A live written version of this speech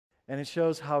And it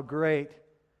shows how great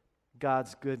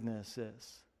God's goodness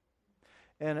is.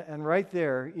 And right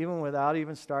there, even without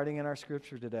even starting in our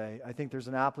scripture today, I think there's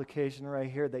an application right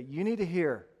here that you need to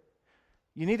hear.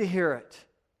 You need to hear it.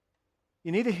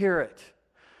 You need to hear it.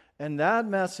 And that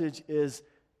message is,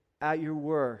 at your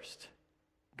worst,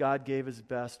 God gave His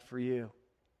best for you.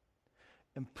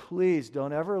 And please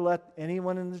don't ever let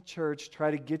anyone in the church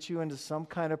try to get you into some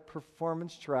kind of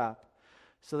performance trap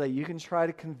so that you can try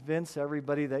to convince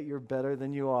everybody that you're better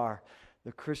than you are.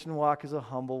 The Christian walk is a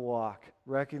humble walk,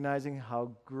 recognizing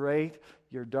how great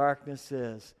your darkness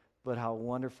is, but how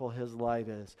wonderful His light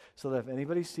is. So that if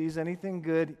anybody sees anything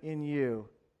good in you,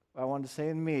 I wanted to say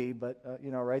in me, but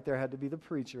right there had to be the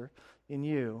preacher, in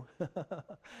you,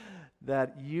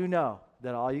 that you know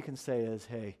that all you can say is,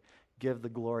 hey, give the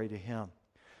glory to Him.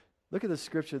 Look at the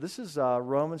scripture. This is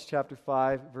Romans chapter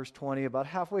 5, verse 20, about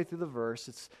halfway through the verse.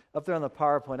 It's up there on the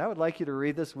PowerPoint. I would like you to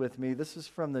read this with me. This is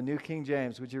from the New King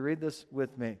James. Would you read this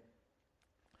with me?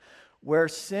 Where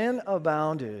sin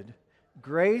abounded,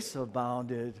 grace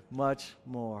abounded much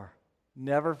more.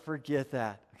 Never forget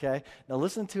that, okay? Now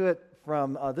listen to it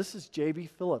from, this is J.B.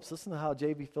 Phillips. Listen to how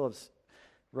J.B. Phillips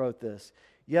wrote this.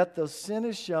 Yet though sin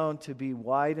is shown to be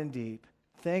wide and deep,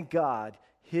 thank God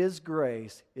His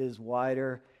grace is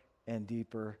wider and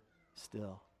deeper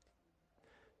still.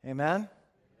 Amen?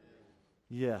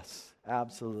 Yes,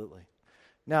 absolutely.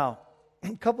 Now,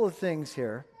 a couple of things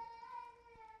here.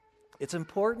 It's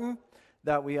important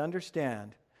that we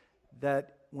understand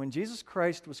that when Jesus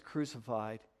Christ was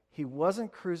crucified, He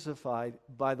wasn't crucified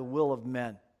by the will of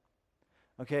men.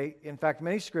 Okay? In fact,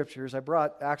 many scriptures, I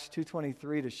brought Acts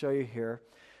 2:23 to show you here,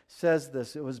 says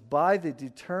this: it was by the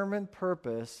determined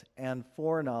purpose and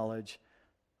foreknowledge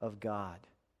of God.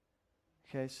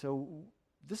 Okay, so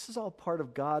this is all part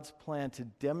of God's plan to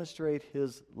demonstrate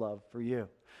His love for you.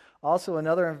 Also,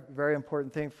 another very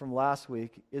important thing from last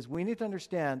week is we need to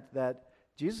understand that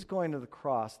Jesus going to the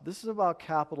cross, this is about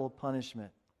capital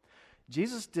punishment.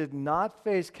 Jesus did not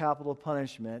face capital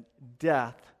punishment,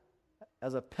 death,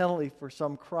 as a penalty for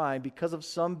some crime because of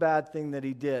some bad thing that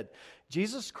He did.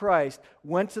 Jesus Christ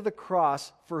went to the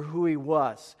cross for who He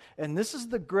was. And this is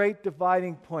the great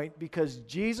dividing point, because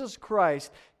Jesus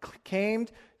Christ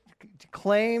claimed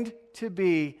to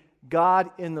be God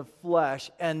in the flesh.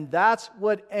 And that's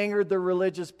what angered the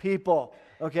religious people.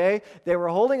 Okay? They were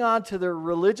holding on to their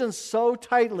religion so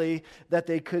tightly that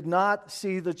they could not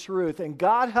see the truth. And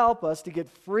God help us to get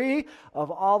free of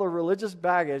all the religious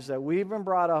baggage that we've been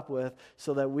brought up with,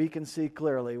 so that we can see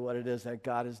clearly what it is that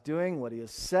God is doing, what He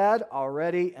has said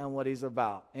already, and what He's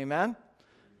about. Amen?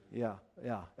 Yeah,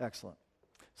 excellent.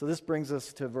 So this brings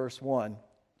us to verse 1,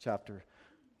 chapter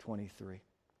 23.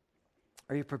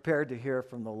 Are you prepared to hear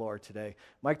from the Lord today?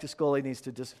 Mike Discoli needs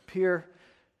to disappear.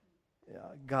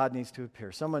 God needs to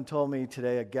appear. Someone told me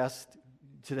today, a guest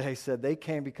today said they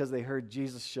came because they heard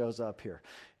Jesus shows up here.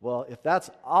 Well, if that's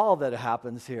all that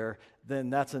happens here, then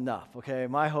that's enough, okay?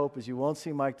 My hope is you won't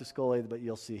see Mike Discoli, but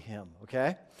you'll see Him,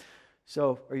 okay?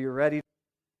 So, are you ready?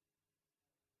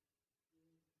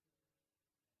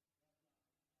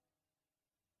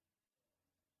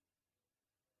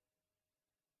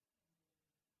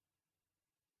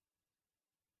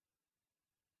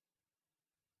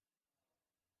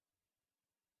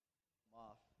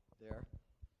 Off there.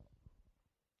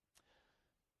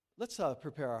 Let's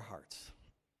prepare our hearts.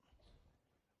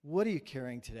 What are you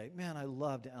carrying today? Man, I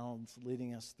loved Alan's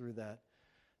leading us through that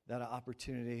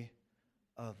opportunity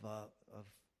of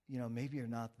maybe you're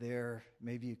not there,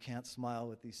 maybe you can't smile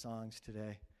with these songs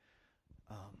today.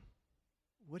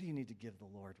 What do you need to give the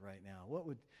Lord right now?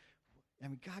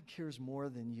 God cares more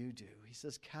than you do. He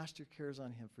says, cast your cares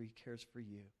on Him, for He cares for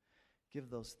you.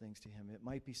 Give those things to Him. It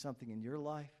might be something in your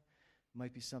life. It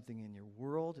might be something in your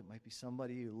world. It might be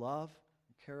somebody you love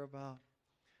and care about.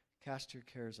 Cast your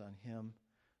cares on Him,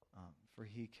 for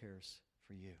He cares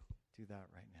for you. Do that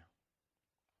right now.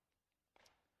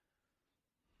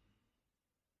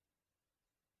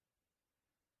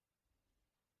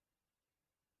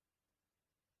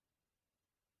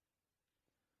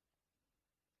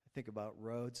 I think about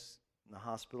Rhodes in the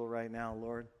hospital right now,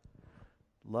 Lord.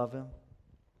 Love him.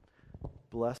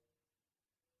 Bless.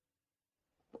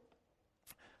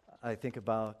 I think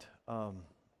about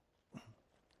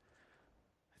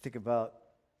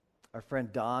our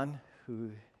friend Don,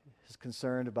 who is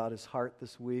concerned about his heart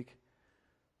this week.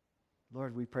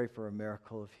 Lord, we pray for a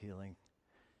miracle of healing.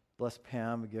 Bless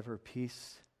Pam and give her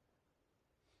peace.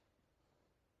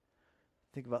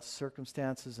 Think about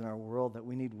circumstances in our world that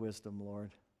we need wisdom,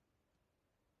 Lord.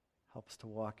 Help us to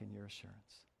walk in your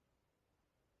assurance.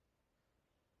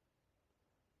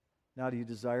 Now do you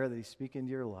desire that he speak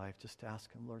into your life? Just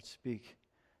ask him, Lord, speak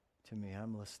to me.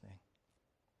 I'm listening.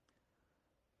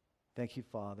 Thank you,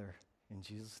 Father. In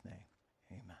Jesus' name,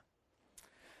 amen.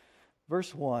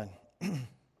 Verse 1.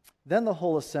 Then the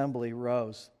whole assembly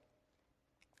rose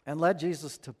and led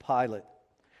Jesus to Pilate.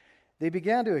 They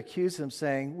began to accuse him,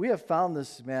 saying, we have found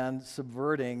this man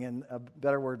subverting, and a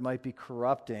better word might be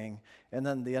corrupting. And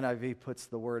then the NIV puts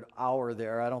the word our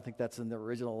there. I don't think that's in the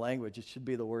original language. It should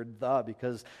be the word the,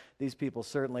 because these people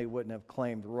certainly wouldn't have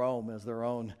claimed Rome as their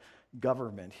own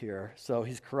government here. So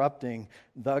he's corrupting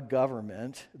the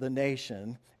government, the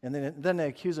nation. And then they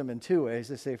accuse him in two ways.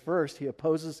 They say, first, he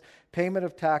opposes payment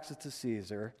of taxes to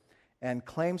Caesar and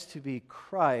claims to be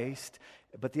Christ.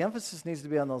 But the emphasis needs to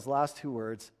be on those last two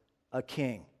words, a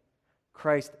king.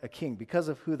 Christ, a king, because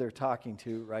of who they're talking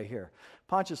to right here.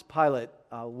 Pontius Pilate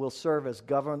will serve as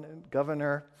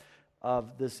governor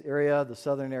of this area, the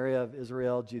southern area of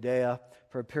Israel, Judea,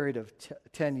 for a period of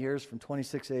 10 years from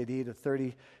 26 AD to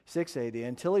 36 AD,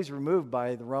 until he's removed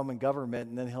by the Roman government,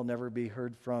 and then he'll never be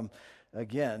heard from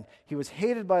again. He was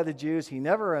hated by the Jews. He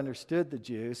never understood the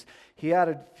Jews. He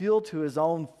added fuel to his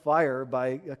own fire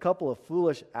by a couple of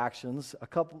foolish actions,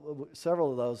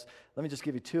 several of those. Let me just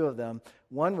give you two of them.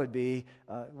 One would be,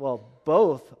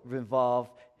 both involve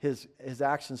his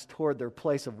actions toward their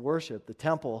place of worship, the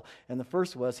temple. And the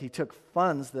first was he took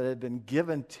funds that had been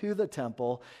given to the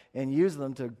temple and used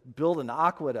them to build an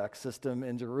aqueduct system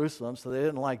in Jerusalem. So they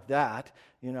didn't like that,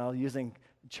 using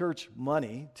church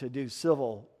money to do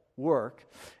civil work.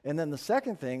 And then the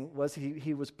second thing was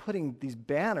he was putting these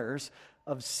banners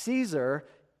of Caesar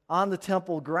on the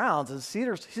temple grounds. And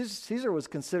Caesar was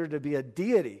considered to be a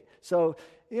deity. So,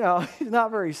 he's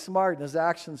not very smart in his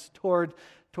actions toward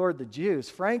the Jews.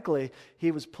 Frankly,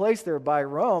 he was placed there by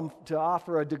Rome to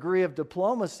offer a degree of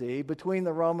diplomacy between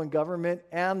the Roman government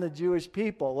and the Jewish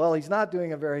people. Well, he's not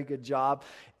doing a very good job.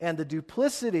 And the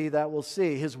duplicity that we'll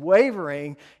see, his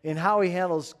wavering in how he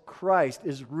handles Christ,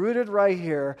 is rooted right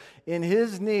here in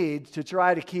his need to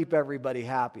try to keep everybody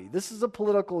happy. This is a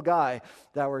political guy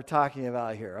that we're talking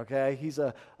about here, okay? He's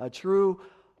a true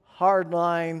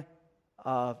hardline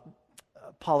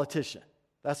politician.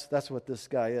 That's what this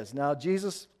guy is. Now,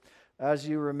 Jesus, as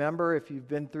you remember, if you've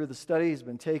been through the study, he's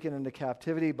been taken into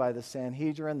captivity by the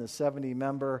Sanhedrin, the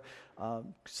 70-member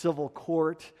civil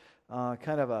court,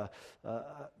 kind of a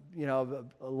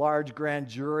large grand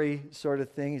jury sort of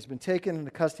thing. He's been taken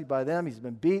into custody by them. He's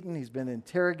been beaten. He's been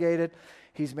interrogated.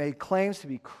 He's made claims to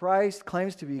be Christ,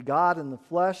 claims to be God in the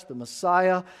flesh, the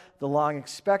Messiah, the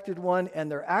long-expected one,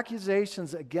 and their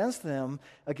accusations against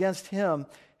him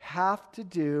have to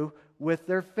do with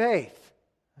their faith,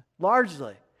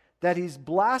 largely, that he's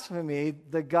blasphemed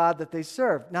the God that they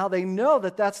serve. Now, they know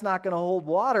that that's not going to hold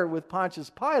water with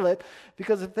Pontius Pilate,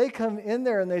 because if they come in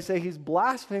there and they say he's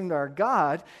blasphemed our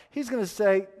God, he's going to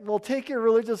say, well, take your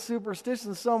religious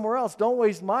superstitions somewhere else. Don't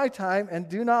waste my time, and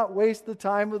do not waste the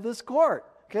time of this court.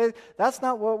 Okay, that's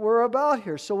not what we're about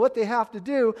here. So what they have to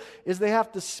do is they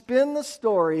have to spin the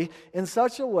story in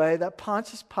such a way that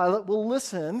Pontius Pilate will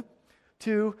listen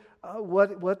to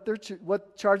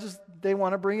what charges they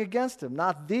want to bring against him.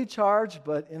 Not the charge,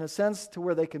 but in a sense to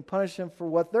where they can punish him for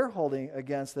what they're holding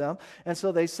against them. And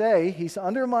so they say he's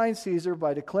undermined Caesar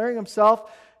by declaring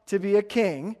himself to be a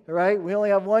king, right? We only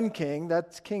have one king,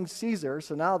 that's King Caesar,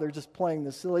 so now they're just playing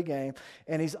this silly game.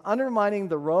 And he's undermining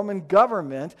the Roman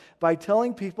government by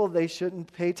telling people they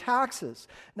shouldn't pay taxes.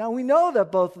 Now, we know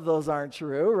that both of those aren't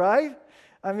true, right?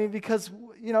 I mean, because,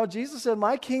 Jesus said,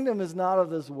 my kingdom is not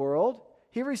of this world.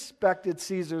 He respected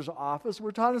Caesar's office.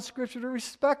 We're taught in Scripture to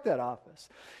respect that office.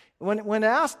 When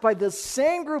asked by the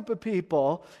same group of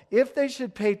people if they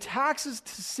should pay taxes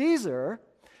to Caesar,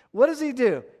 what does he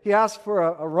do? He asks for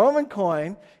a Roman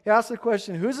coin. He asks the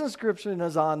question, whose inscription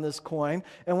is on this coin?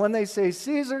 And when they say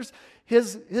Caesar's,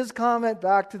 his comment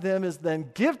back to them is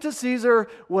then give to Caesar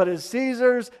what is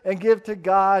Caesar's and give to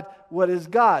God what is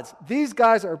God's. These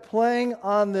guys are playing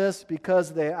on this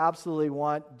because they absolutely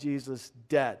want Jesus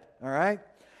dead. All right?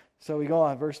 So we go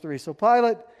on, verse 3. So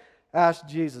Pilate asked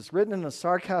Jesus, written in a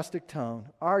sarcastic tone,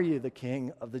 are you the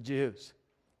king of the Jews?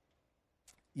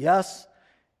 Yes,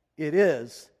 it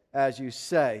is, as you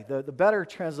say. The better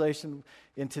translation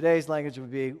in today's language would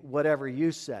be whatever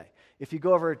you say. If you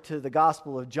go over to the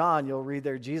Gospel of John, you'll read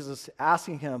there Jesus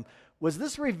asking him, was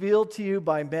this revealed to you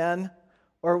by men,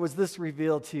 or was this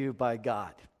revealed to you by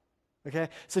God? Okay?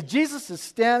 So Jesus is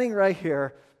standing right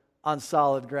here on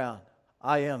solid ground.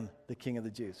 I am the King of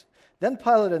the Jews. Then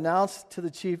Pilate announced to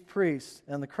the chief priests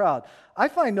and the crowd, I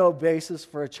find no basis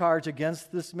for a charge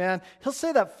against this man. He'll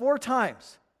say that 4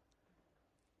 times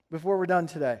before we're done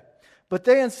today. But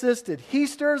they insisted. He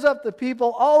stirs up the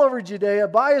people all over Judea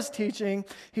by his teaching.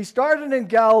 He started in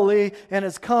Galilee and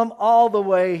has come all the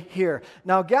way here.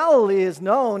 Now, Galilee is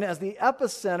known as the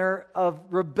epicenter of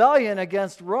rebellion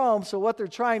against Rome. So what they're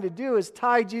trying to do is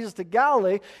tie Jesus to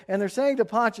Galilee. And they're saying to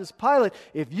Pontius Pilate,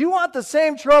 if you want the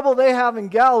same trouble they have in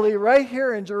Galilee right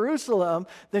here in Jerusalem,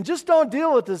 then just don't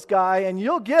deal with this guy and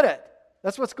you'll get it.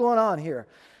 That's what's going on here.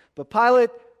 But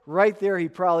Pilate, right there, he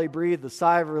probably breathed a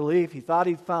sigh of relief. He thought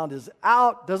he'd found his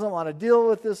out, doesn't want to deal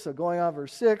with this. So going on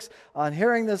verse 6, on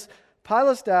hearing this,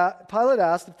 Pilate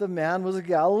asked if the man was a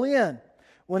Galilean.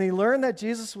 When he learned that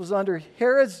Jesus was under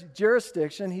Herod's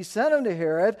jurisdiction, he sent him to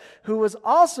Herod, who was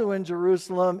also in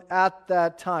Jerusalem at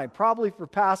that time, probably for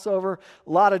Passover.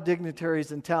 A lot of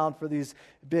dignitaries in town for these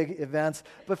big events.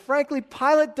 But frankly,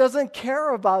 Pilate doesn't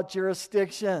care about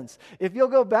jurisdictions. If you'll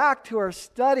go back to our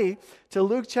study to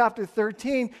Luke chapter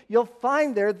 13, you'll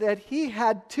find there that he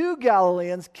had 2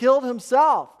 Galileans killed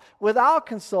himself without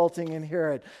consulting in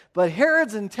Herod. But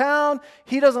Herod's in town.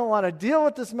 He doesn't want to deal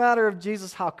with this matter of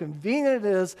Jesus, how convenient it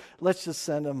is. Let's just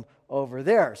send him over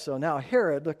there. So now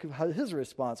Herod, look at his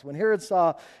response. When Herod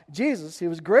saw Jesus, he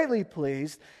was greatly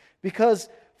pleased because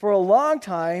for a long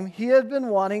time he had been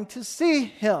wanting to see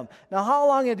him. Now, how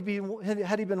long had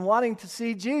he been wanting to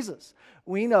see Jesus?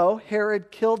 We know Herod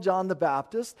killed John the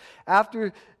Baptist.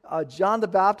 After John the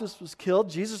Baptist was killed,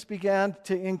 Jesus began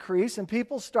to increase, and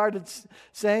people started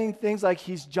saying things like,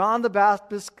 he's John the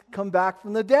Baptist come back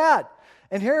from the dead.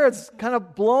 And Herod's kind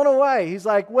of blown away. He's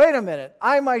like, wait a minute,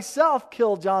 I myself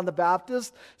killed John the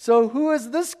Baptist, so who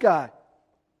is this guy?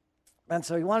 And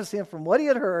so he wanted to see him from what he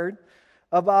had heard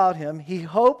about him. He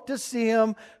hoped to see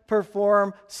him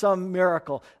perform some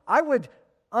miracle. I would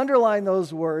underline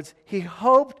those words. He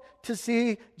hoped to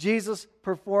see Jesus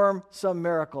perform some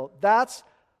miracle. That's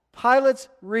Pilate's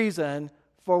reason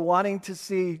for wanting to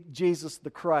see Jesus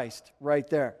the Christ right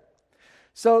there.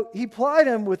 So he plied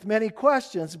him with many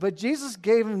questions, but Jesus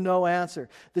gave him no answer.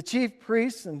 The chief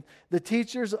priests and the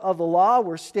teachers of the law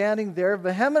were standing there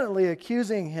vehemently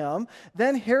accusing him.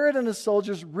 Then Herod and his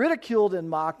soldiers ridiculed and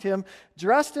mocked him,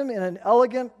 dressed him in an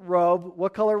elegant robe.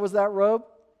 What color was that robe?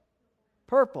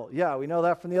 Purple. Yeah, we know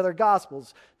that from the other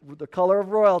Gospels, the color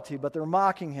of royalty, but they're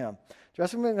mocking him.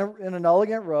 Dressed him in an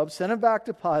elegant robe, sent him back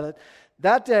to Pilate.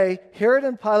 That day, Herod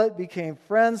and Pilate became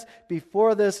friends.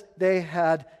 Before this, they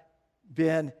had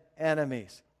been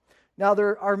enemies. Now,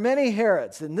 there are many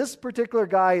Herods, and this particular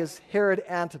guy is Herod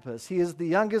Antipas. He is the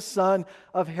youngest son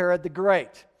of Herod the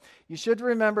Great. You should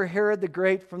remember Herod the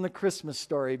Great from the Christmas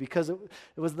story because it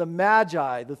was the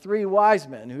Magi, the 3 wise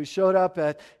men, who showed up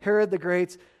at Herod the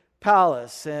Great's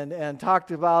palace and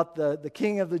talked about the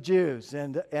king of the Jews.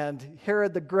 And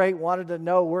Herod the Great wanted to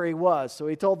know where he was. So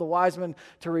he told the wise men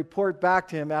to report back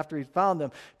to him after he found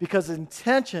them because his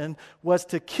intention was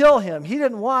to kill him. He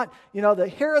didn't want,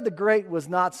 that Herod the Great was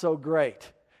not so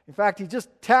great. In fact, he just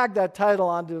tagged that title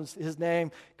onto his name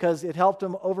because it helped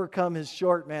him overcome his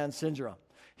short man syndrome.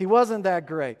 He wasn't that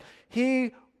great.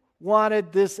 He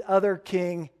wanted this other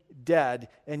king dead,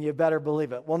 and you better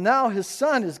believe it. Well, now his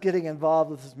son is getting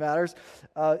involved with his matters,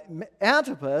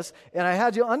 Antipas, and I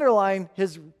had you underline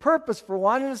his purpose for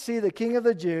wanting to see the king of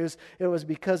the Jews. It was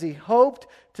because he hoped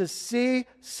to see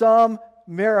some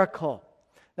miracle.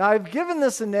 Now, I've given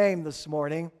this a name this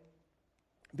morning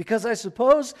because I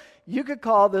suppose you could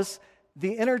call this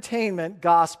the entertainment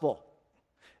gospel.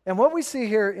 And what we see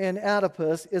here in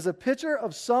Antipas is a picture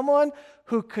of someone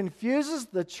who confuses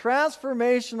the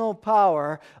transformational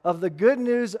power of the good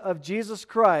news of Jesus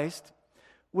Christ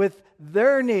with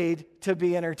their need to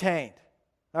be entertained.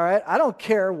 All right? I don't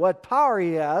care what power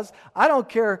he has. I don't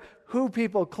care who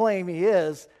people claim he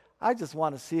is. I just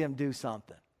want to see him do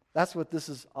something. That's what this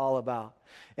is all about.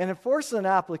 And it forces an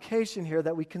application here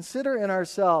that we consider in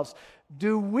ourselves.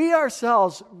 Do we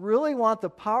ourselves really want the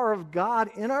power of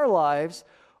God in our lives,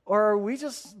 or are we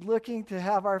just looking to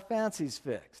have our fancies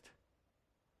fixed?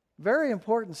 Very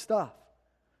important stuff.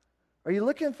 Are you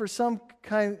looking for some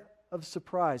kind of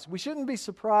surprise? We shouldn't be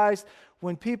surprised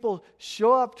when people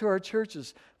show up to our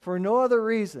churches for no other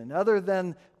reason other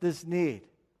than this need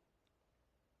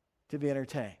to be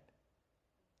entertained.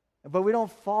 But we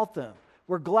don't fault them.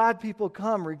 We're glad people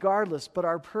come regardless, but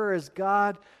our prayer is,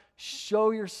 God, show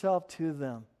yourself to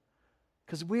them.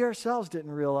 Because we ourselves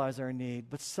didn't realize our need,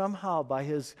 but somehow by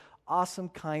His awesome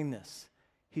kindness,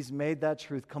 He's made that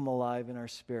truth come alive in our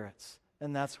spirits.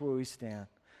 And that's where we stand.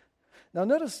 Now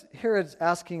notice Herod's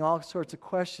asking all sorts of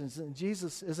questions, and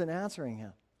Jesus isn't answering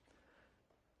him.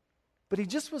 But he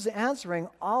just was answering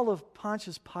all of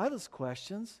Pontius Pilate's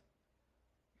questions.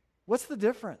 What's the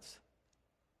difference?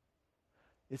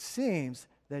 It seems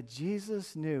that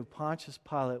Jesus knew Pontius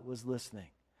Pilate was listening.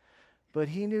 But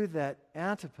he knew that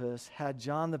Antipas had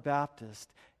John the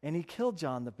Baptist, and he killed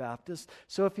John the Baptist.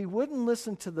 So if he wouldn't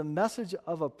listen to the message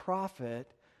of a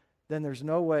prophet, then there's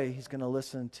no way he's going to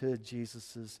listen to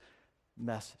Jesus'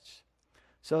 message.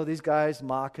 So these guys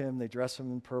mock him, they dress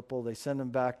him in purple, they send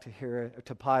him back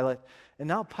to Pilate. And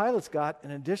now Pilate's got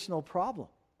an additional problem.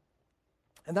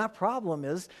 And that problem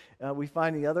is, we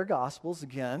find in the other Gospels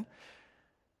again,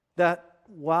 that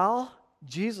while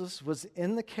Jesus was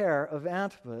in the care of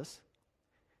Antipas,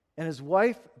 and his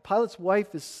wife, Pilate's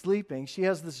wife, is sleeping, she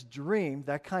has this dream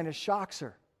that kind of shocks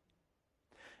her.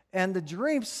 And the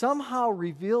dream somehow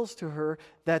reveals to her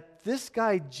that this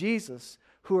guy, Jesus,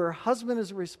 who her husband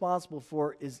is responsible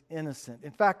for, is innocent.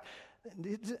 In fact,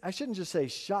 I shouldn't just say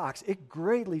shocks, it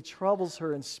greatly troubles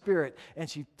her in spirit. And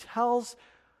she tells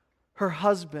her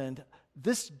husband,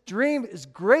 this dream is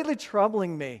greatly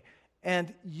troubling me,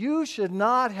 and you should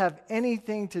not have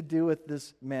anything to do with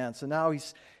this man. So now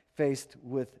he's faced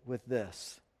with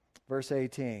this. Verse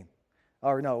 18.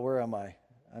 Or no, where am I?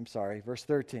 I'm sorry. Verse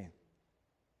 13.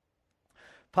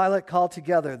 Pilate called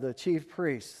together the chief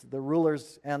priests, the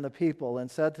rulers, and the people,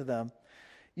 and said to them,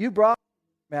 "You brought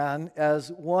this man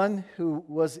as one who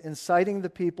was inciting the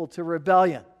people to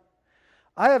rebellion.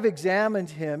 I have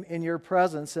examined him in your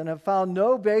presence and have found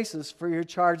no basis for your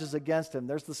charges against him."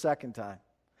 There's the second time.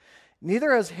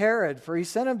 "Neither has Herod, for he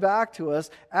sent him back to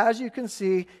us. As you can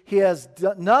see, he has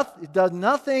done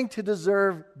nothing to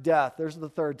deserve death." There's the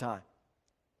third time.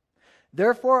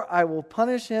 "Therefore, I will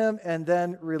punish him and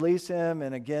then release him."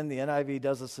 And again, the NIV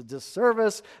does us a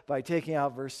disservice by taking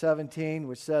out verse 17,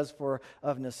 which says, "For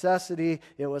of necessity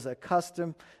it was a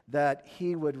custom that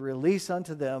he would release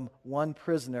unto them one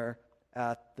prisoner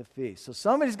at the feast." So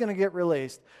somebody's going to get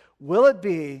released. Will it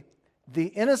be the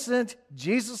innocent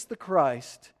Jesus the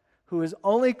Christ, who is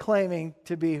only claiming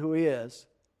to be who he is,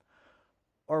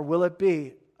 or will it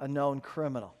be a known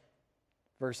criminal?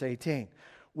 Verse 18.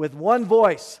 "With one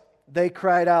voice they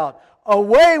cried out,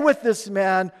 'Away with this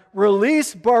man,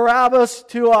 release Barabbas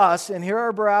to us.'" And here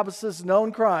are Barabbas'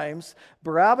 known crimes.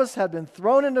 Barabbas had been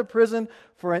thrown into prison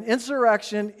for an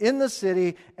insurrection in the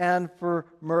city and for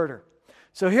murder.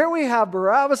 So here we have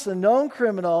Barabbas, a known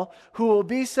criminal, who will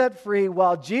be set free,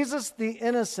 while Jesus the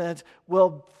innocent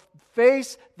will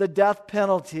face the death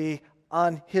penalty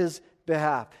on his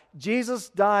behalf. Jesus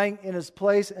dying in his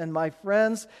place. And my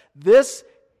friends, this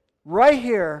right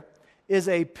here is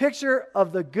a picture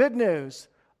of the good news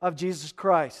of Jesus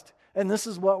Christ. And this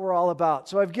is what we're all about.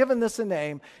 So I've given this a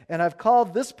name, and I've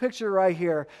called this picture right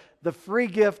here the free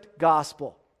gift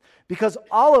gospel. Because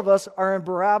all of us are in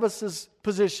Barabbas'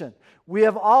 position. We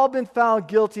have all been found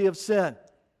guilty of sin.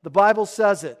 The Bible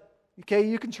says it. Okay,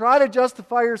 you can try to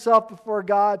justify yourself before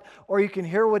God, or you can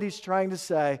hear what he's trying to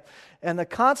say. And the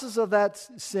consequence of that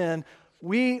sin,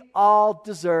 we all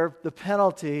deserve the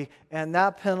penalty, and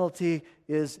that penalty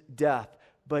is death.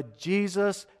 But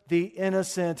Jesus, the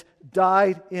innocent,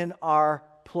 died in our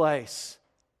place.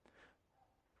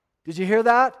 Did you hear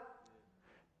that?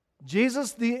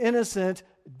 Jesus, the innocent,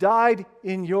 died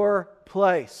in your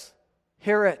place.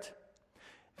 Hear it.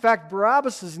 In fact,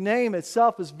 Barabbas' name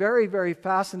itself is very, very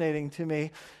fascinating to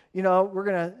me. You know, we're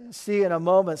going to see in a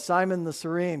moment Simon the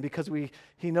Cyrene, because we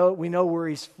know where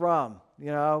he's from. You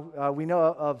know, we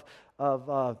know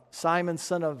of Simon,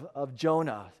 son of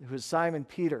Jonah, who is Simon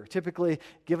Peter, typically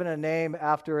given a name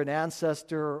after an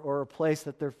ancestor or a place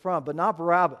that they're from, but not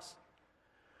Barabbas.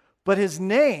 But his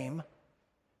name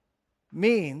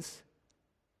means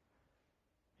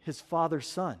his father's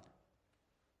son.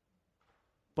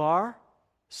 Bar,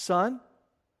 son,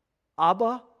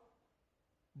 Abba,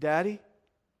 daddy.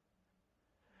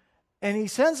 And he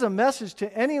sends a message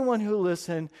to anyone who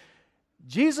listens.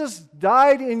 Jesus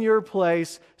died in your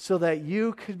place so that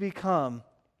you could become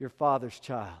your father's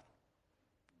child.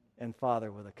 And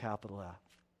father with a capital F.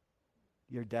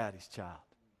 Your daddy's child.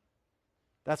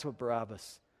 That's what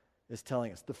Barabbas is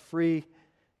telling us. The free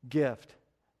gift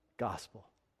gospel.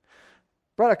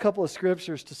 Brought a couple of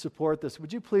scriptures to support this.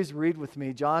 Would you please read with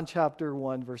me John chapter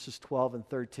 1, verses 12 and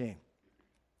 13.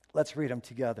 Let's read them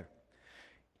together.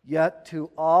 "Yet to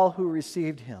all who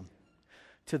received him,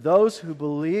 to those who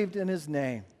believed in his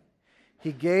name,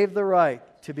 he gave the right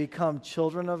to become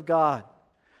children of God,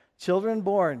 children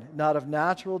born not of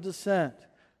natural descent,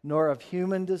 nor of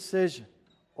human decision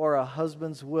or a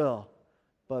husband's will,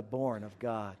 but born of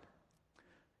God."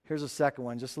 Here's a second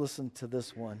one. Just listen to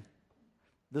this one.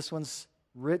 This one's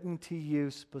written to you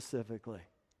specifically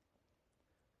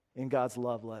in God's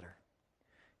love letter.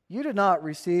 "You did not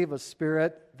receive a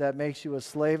spirit that makes you a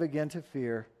slave again to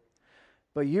fear,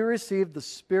 but you received the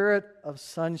spirit of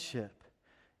sonship,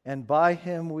 and by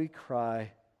him we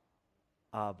cry,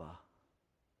 Abba,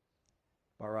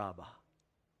 Barabbas.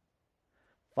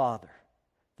 Father,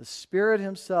 the Spirit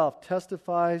himself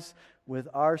testifies with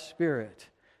our spirit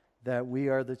that we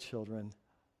are the children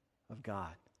of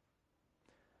God.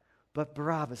 But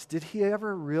Barabbas, did he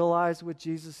ever realize what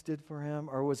Jesus did for him?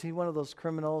 Or was he one of those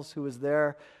criminals who was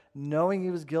there knowing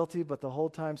he was guilty, but the whole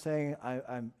time saying,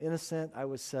 I'm innocent, I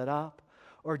was set up?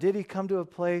 Or did he come to a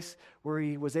place where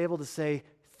he was able to say,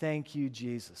 thank you,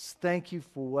 Jesus. Thank you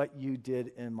for what you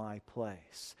did in my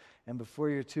place. And before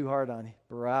you're too hard on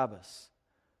Barabbas,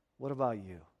 what about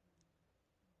you?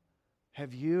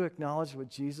 Have you acknowledged what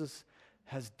Jesus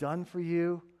has done for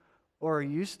you? Or are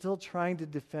you still trying to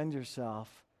defend yourself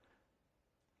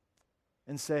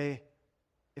and say,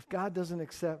 if God doesn't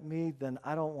accept me, then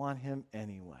I don't want him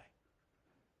anyway?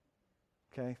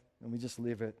 Okay? And we just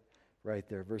leave it right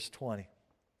there. Verse 20.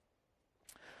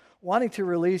 Wanting to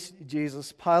release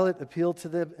Jesus, Pilate appealed to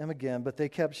them again, but they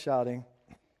kept shouting,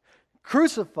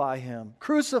 crucify him,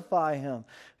 crucify him.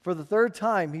 For the third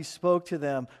time he spoke to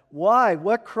them. Why?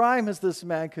 What crime has this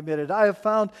man committed? I have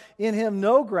found in him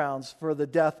no grounds for the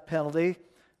death penalty.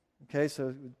 Okay,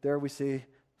 so there we see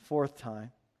fourth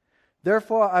time.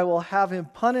 Therefore I will have him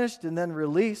punished and then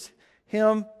release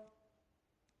him.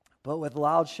 But with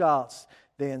loud shouts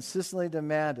they insistently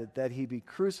demanded that he be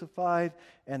crucified,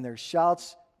 and their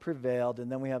shouts prevailed.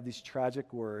 And then we have these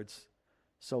tragic words.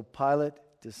 So Pilate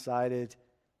decided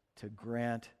to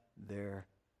grant their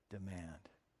demand.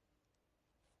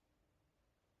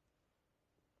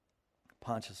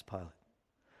 Pontius Pilate.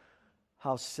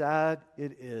 How sad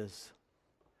it is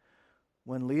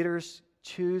when leaders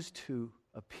choose to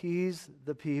appease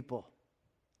the people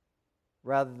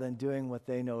rather than doing what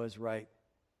they know is right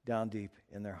down deep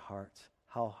in their hearts.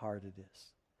 How hard it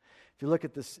is. If you look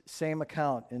at this same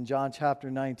account in John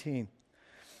chapter 19,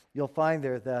 you'll find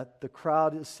there that the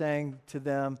crowd is saying to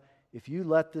them, if you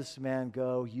let this man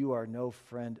go, you are no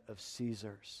friend of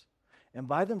Caesar's. And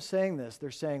by them saying this,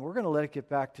 they're saying, we're going to let it get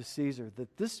back to Caesar,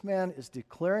 that this man is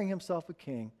declaring himself a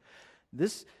king.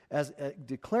 This, as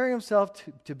declaring himself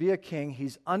to be a king,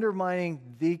 he's undermining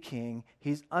the king.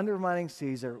 He's undermining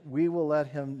Caesar. We will let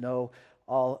him know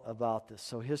all about this.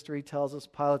 So history tells us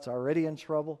Pilate's already in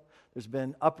trouble. There's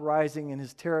been uprising in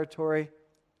his territory.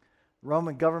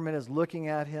 Roman government is looking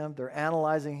at him. They're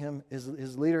analyzing him,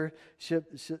 his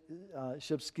leadership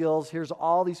skills. Here's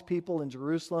all these people in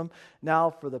Jerusalem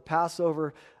now for the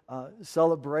Passover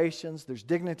celebrations. There's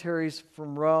dignitaries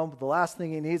from Rome. The last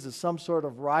thing he needs is some sort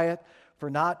of riot for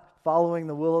not following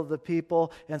the will of the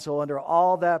people. And so under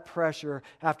all that pressure,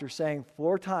 after saying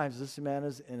 4 times this man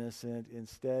is innocent,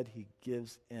 instead he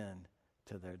gives in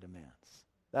to their demands.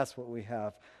 That's what we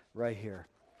have right here,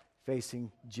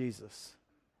 facing Jesus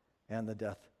and the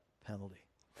death penalty.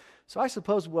 So I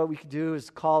suppose what we could do is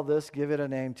call this, give it a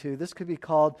name too. This could be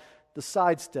called the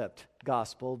sidestepped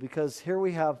gospel, because here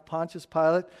we have Pontius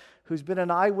Pilate, who's been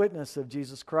an eyewitness of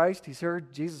Jesus Christ. He's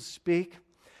heard Jesus speak.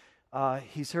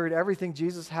 He's heard everything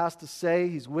Jesus has to say.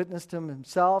 He's witnessed him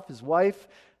himself, his wife.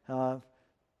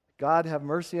 God have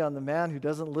mercy on the man who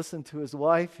doesn't listen to his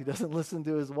wife. He doesn't listen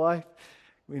to his wife.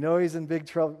 We know he's in big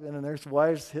trouble, and there's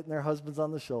wives hitting their husbands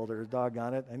on the shoulder.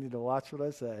 Doggone it, I need to watch what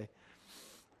I say.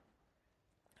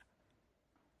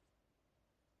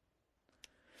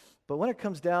 But when it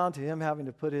comes down to him having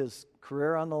to put his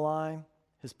career on the line,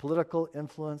 his political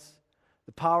influence,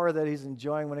 the power that he's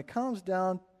enjoying, when it comes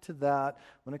down to that,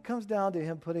 when it comes down to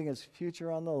him putting his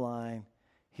future on the line,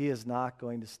 he is not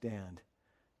going to stand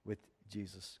with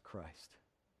Jesus Christ.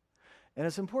 And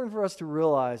it's important for us to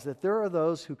realize that there are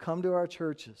those who come to our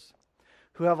churches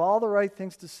who have all the right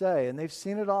things to say, and they've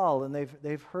seen it all, and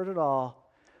they've heard it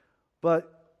all.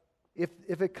 But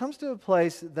if it comes to a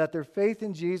place that their faith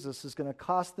in Jesus is going to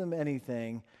cost them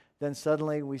anything, then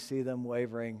suddenly we see them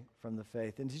wavering from the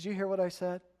faith. And did you hear what I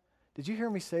said? Did you hear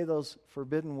me say those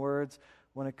forbidden words?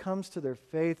 When it comes to their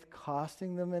faith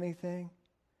costing them anything?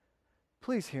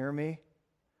 Please hear me.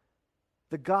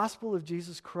 The gospel of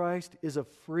Jesus Christ is a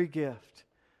free gift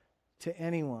to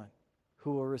anyone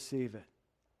who will receive it.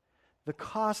 The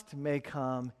cost may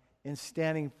come in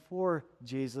standing for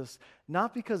Jesus,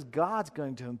 not because God's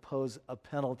going to impose a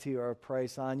penalty or a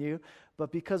price on you,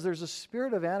 but because there's a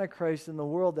spirit of Antichrist in the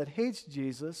world that hates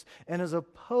Jesus and is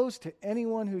opposed to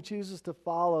anyone who chooses to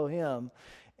follow him.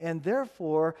 And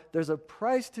therefore, there's a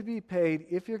price to be paid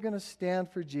if you're going to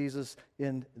stand for Jesus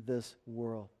in this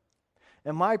world.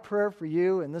 And my prayer for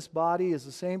you in this body is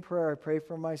the same prayer I pray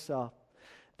for myself,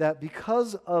 that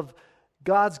because of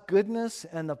God's goodness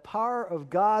and the power of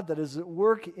God that is at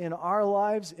work in our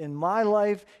lives, in my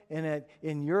life, and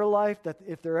in your life, that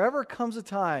if there ever comes a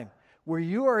time where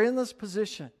you are in this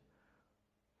position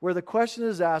where the question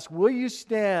is asked, will you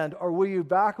stand or will you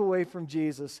back away from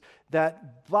Jesus,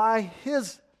 that by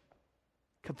His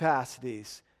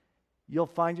capacities, you'll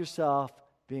find yourself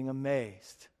being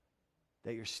amazed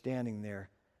that you're standing there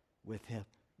with Him.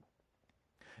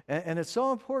 And it's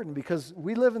so important because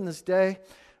we live in this day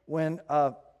when,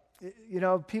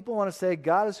 people want to say,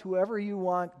 God is whoever you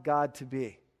want God to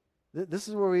be. This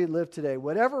is where we live today.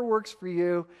 Whatever works for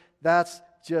you, that's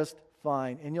just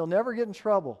fine. And you'll never get in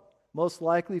trouble, most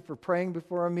likely, for praying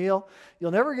before a meal.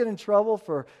 You'll never get in trouble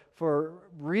for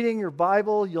reading your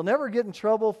Bible. You'll never get in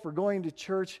trouble for going to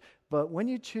church. But when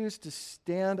you choose to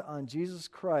stand on Jesus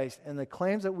Christ and the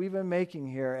claims that we've been making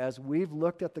here as we've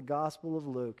looked at the Gospel of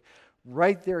Luke,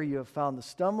 right there you have found the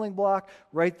stumbling block.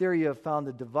 Right there you have found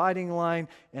the dividing line.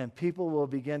 And people will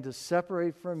begin to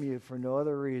separate from you for no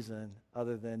other reason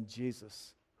other than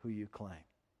Jesus, who you claim.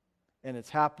 And it's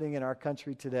happening in our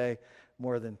country today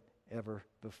more than ever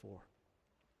before.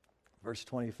 Verse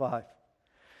 25.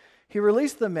 He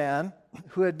released the man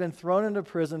who had been thrown into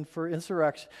prison for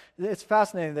insurrection. It's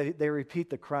fascinating that they repeat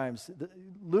the crimes.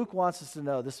 Luke wants us to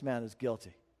know this man is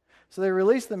guilty. So they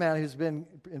released the man who's been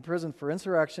in prison for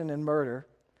insurrection and murder,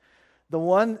 the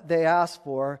one they asked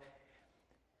for,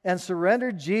 and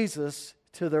surrendered Jesus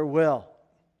to their will.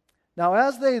 Now,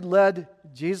 as they led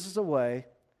Jesus away,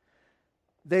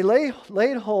 they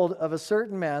laid hold of a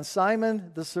certain man,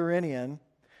 Simon the Cyrenian,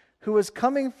 who was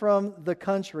coming from the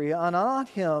country, and on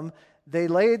him they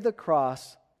laid the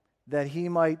cross that he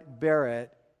might bear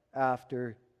it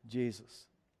after Jesus.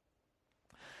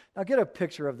 Now get a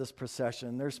picture of this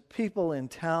procession. There's people in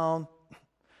town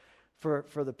for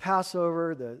the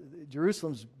Passover.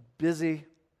 Jerusalem's busy.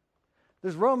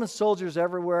 There's Roman soldiers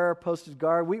everywhere, posted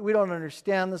guard. We don't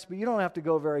understand this, but you don't have to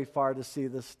go very far to see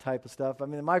this type of stuff. I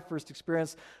mean, my first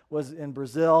experience was in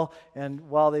Brazil, and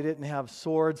while they didn't have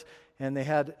swords and they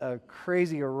had a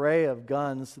crazy array of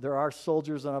guns, there are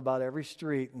soldiers on about every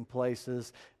street in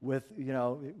places with,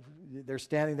 they're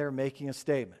standing there making a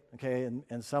statement, okay?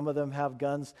 And some of them have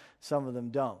guns, some of them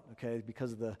don't, okay,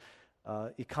 because of the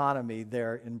economy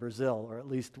there in Brazil, or at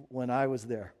least when I was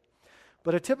there.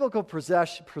 But a typical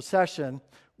procession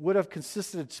would have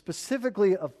consisted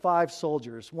specifically of 5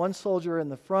 soldiers. 1 soldier in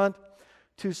the front,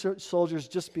 2 soldiers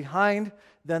just behind,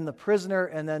 then the prisoner,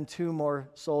 and then 2 more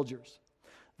soldiers.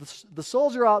 The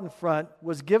soldier out in front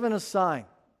was given a sign.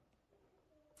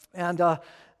 And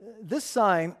this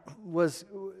sign was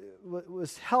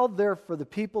held there for the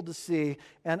people to see,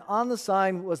 and on the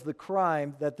sign was the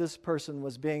crime that this person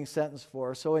was being sentenced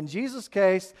for. So in Jesus'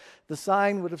 case, the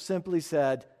sign would have simply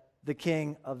said, the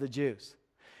King of the Jews.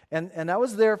 And that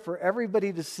was there for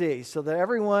everybody to see, so that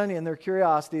everyone in their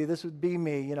curiosity, this would be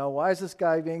me, why is this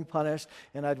guy being punished?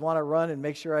 And I'd want to run and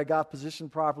make sure I got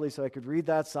positioned properly so I could read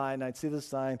that sign. I'd see the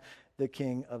sign, the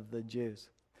King of the Jews.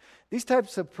 These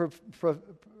types of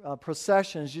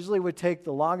processions usually would take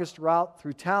the longest route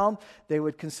through town. They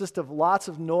would consist of lots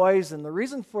of noise, and the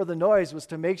reason for the noise was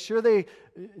to make sure they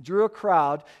drew a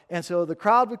crowd. And so the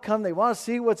crowd would come, they want to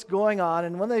see what's going on,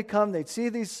 and when they come, they'd see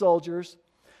these soldiers.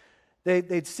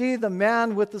 They'd see the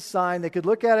man with the sign. They could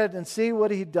look at it and see what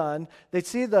he'd done. They'd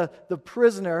see the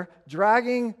prisoner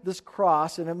dragging this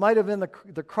cross, and it might have been the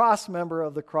cross member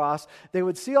of the cross. They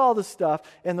would see all this stuff.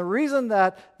 And the reason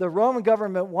that the Roman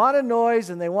government wanted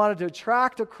noise and they wanted to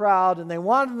attract a crowd and they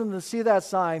wanted them to see that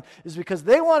sign is because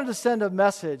they wanted to send a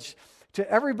message to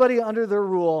everybody under their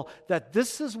rule that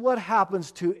this is what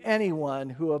happens to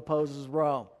anyone who opposes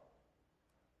Rome.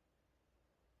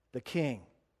 The king.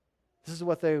 This is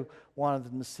what they wanted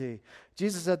them to see.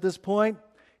 Jesus, at this point,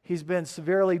 he's been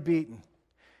severely beaten.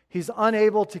 He's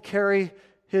unable to carry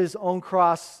his own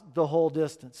cross the whole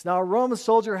distance. Now, a Roman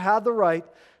soldier had the right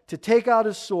to take out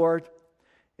his sword,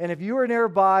 and if you were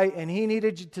nearby and he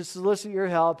needed you to solicit your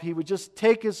help, he would just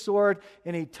take his sword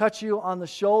and he'd touch you on the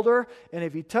shoulder. And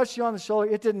if he touched you on the shoulder,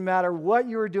 it didn't matter what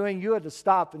you were doing, you had to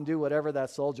stop and do whatever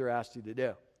that soldier asked you to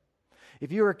do.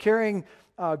 If you were carrying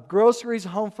groceries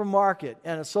home from market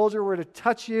and a soldier were to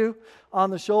touch you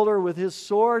on the shoulder with his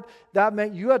sword, that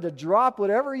meant you had to drop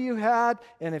whatever you had,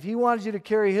 and if he wanted you to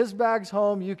carry his bags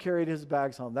home, you carried his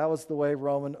bags home. That was the way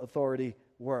Roman authority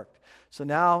worked. So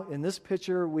now, in this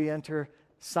picture, we enter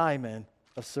Simon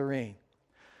of Cyrene.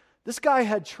 This guy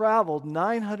had traveled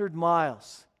 900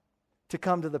 miles to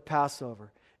come to the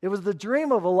Passover. It was the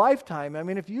dream of a lifetime. I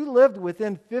mean, if you lived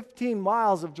within 15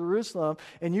 miles of Jerusalem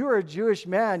and you were a Jewish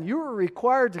man, you were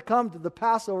required to come to the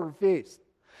Passover feast.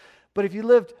 But if you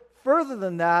lived further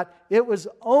than that, it was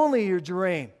only your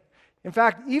dream. In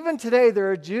fact, even today,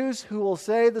 there are Jews who will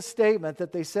say the statement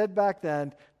that they said back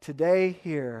then, today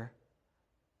here,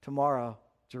 tomorrow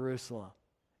Jerusalem.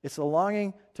 It's a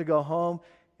longing to go home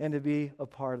and to be a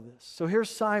part of this. So here's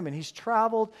Simon. He's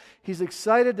traveled. He's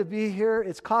excited to be here.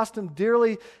 It's cost him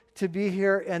dearly to be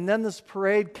here. And then this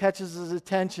parade catches his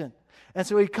attention. And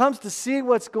so he comes to see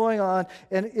what's going on.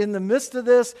 And in the midst of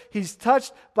this, he's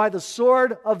touched by the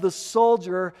sword of the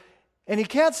soldier. And he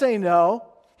can't say no.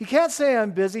 He can't say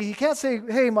I'm busy. He can't say,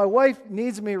 hey, my wife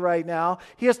needs me right now.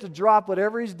 He has to drop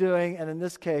whatever he's doing. And in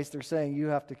this case, they're saying you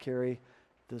have to carry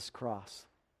this cross.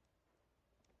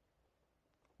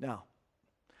 Now,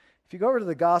 if you go over to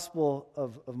the Gospel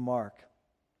of Mark,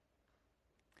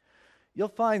 you'll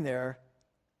find there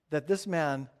that this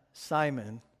man,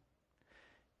 Simon,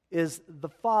 is the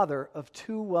father of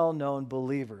two well-known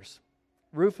believers,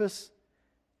 Rufus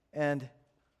and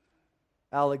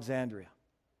Alexandria.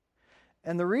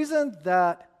 And the reason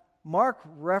that Mark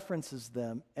references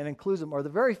them and includes them, or the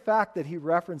very fact that he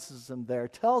references them there,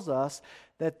 tells us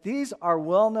that these are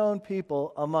well-known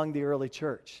people among the early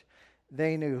church.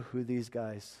 They knew who these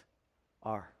guys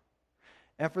are.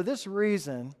 And for this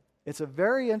reason, it's a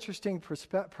very interesting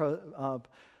prospect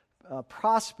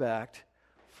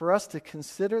for us to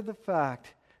consider the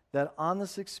fact that on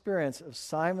this experience of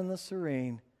Simon the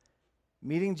Cyrene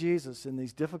meeting Jesus in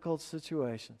these difficult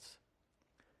situations,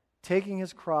 taking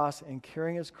his cross and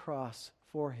carrying his cross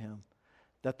for him,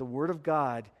 that the Word of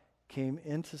God came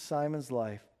into Simon's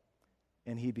life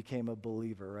and he became a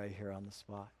believer right here on the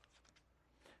spot.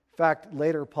 In fact,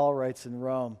 later Paul writes in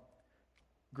Rome,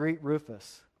 greet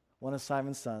Rufus, one of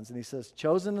Simon's sons, and he says,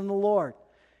 chosen in the Lord,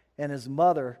 and his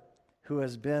mother, who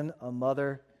has been a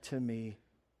mother to me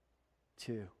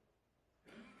too.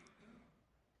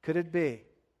 Could it be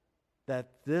that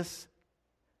this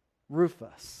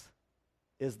Rufus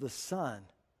is the son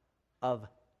of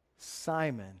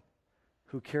Simon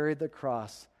who carried the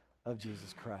cross of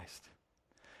Jesus Christ?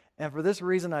 And for this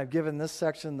reason, I've given this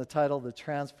section the title, The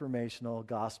Transformational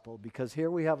Gospel, because here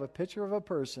we have a picture of a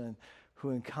person who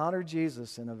encountered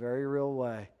Jesus in a very real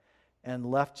way and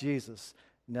left Jesus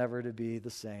never to be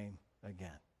the same again.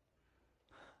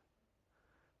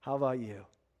 How about you?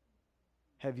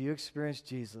 Have you experienced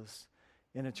Jesus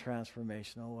in a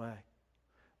transformational way?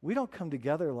 We don't come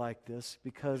together like this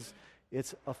because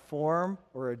it's a form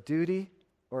or a duty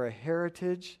or a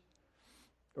heritage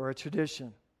or a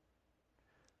tradition.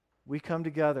 We come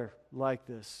together like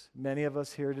this, many of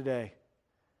us here today,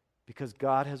 because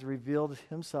God has revealed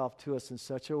himself to us in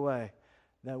such a way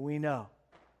that we know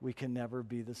we can never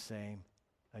be the same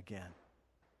again.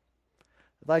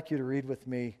 I'd like you to read with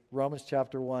me Romans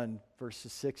chapter 1,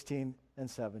 verses 16 and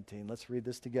 17. Let's read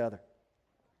this together.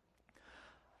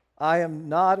 I am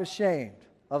not ashamed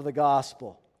of the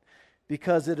gospel,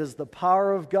 because it is the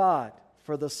power of God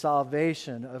for the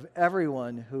salvation of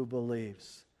everyone who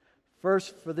believes.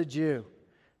 First for the Jew,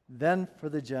 then for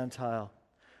the Gentile.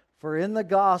 For in the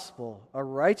gospel, a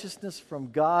righteousness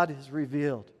from God is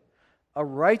revealed, a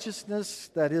righteousness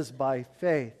that is by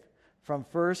faith from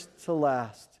first to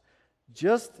last,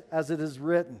 just as it is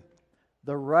written,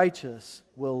 the righteous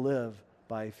will live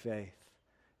by faith.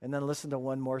 And then listen to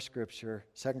one more scripture,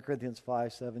 2 Corinthians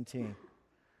 5:17.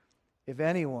 If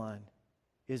anyone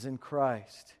is in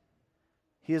Christ,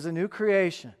 he is a new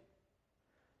creation.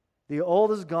 The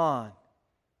old is gone,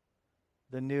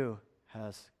 the new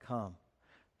has come.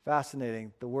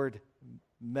 Fascinating, the word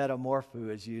metamorpho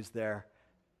is used there,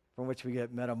 from which we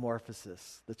get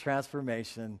metamorphosis, the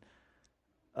transformation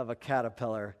of a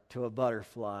caterpillar to a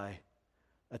butterfly,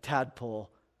 a tadpole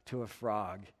to a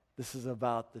frog. This is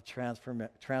about the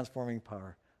transforming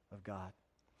power of God.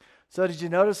 So did you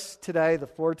notice today the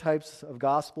 4 types of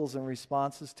gospels and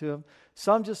responses to them?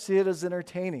 Some just see it as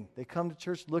entertaining. They come to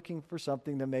church looking for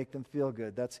something to make them feel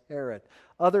good. That's Herod.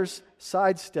 Others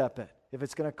sidestep it if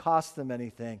it's going to cost them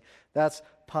anything. That's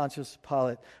Pontius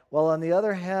Pilate. While on the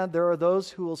other hand, there are those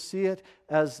who will see it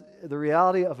as the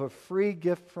reality of a free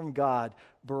gift from God,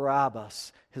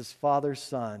 Barabbas, his father's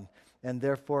son, and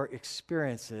therefore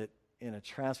experience it in a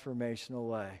transformational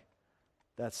way.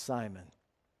 That's Simon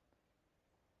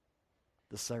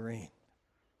the Cyrene.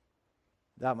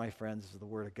 That, my friends, is the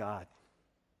Word of God.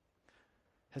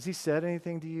 Has he said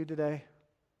anything to you today?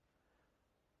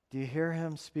 Do you hear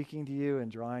him speaking to you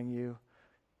and drawing you?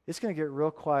 It's going to get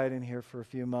real quiet in here for a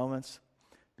few moments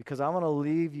because I want to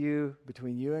leave you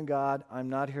between you and God. I'm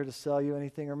not here to sell you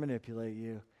anything or manipulate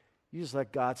you. You just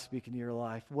let God speak into your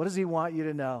life. What does he want you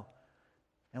to know?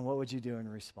 And what would you do in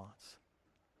response?